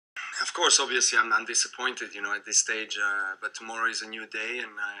Of course, obviously, I'm disappointed, at this stage. But tomorrow is a new day,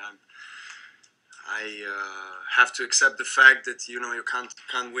 and I have to accept the fact that you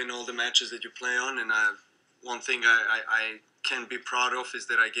can't win all the matches that you play on. And one thing I can be proud of is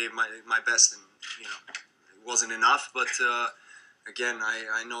that I gave my best, and it wasn't enough. But again,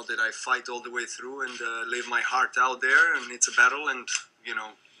 I know that I fight all the way through and leave my heart out there, and it's a battle, and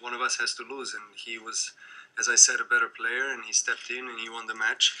one of us has to lose, and he was, as I said, a better player, and he stepped in and he won the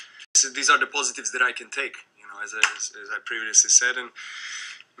match. These are the positives that I can take, as I previously said, and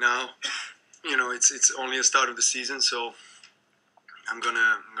now, it's only a start of the season, so I'm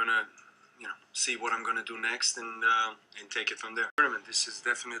gonna see what I'm gonna do next and take it from there. Tournament. This is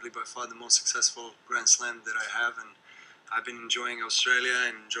definitely by far the most successful Grand Slam that I have, and I've been enjoying Australia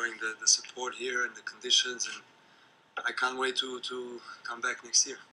and enjoying the support here and the conditions, and I can't wait to come back next year.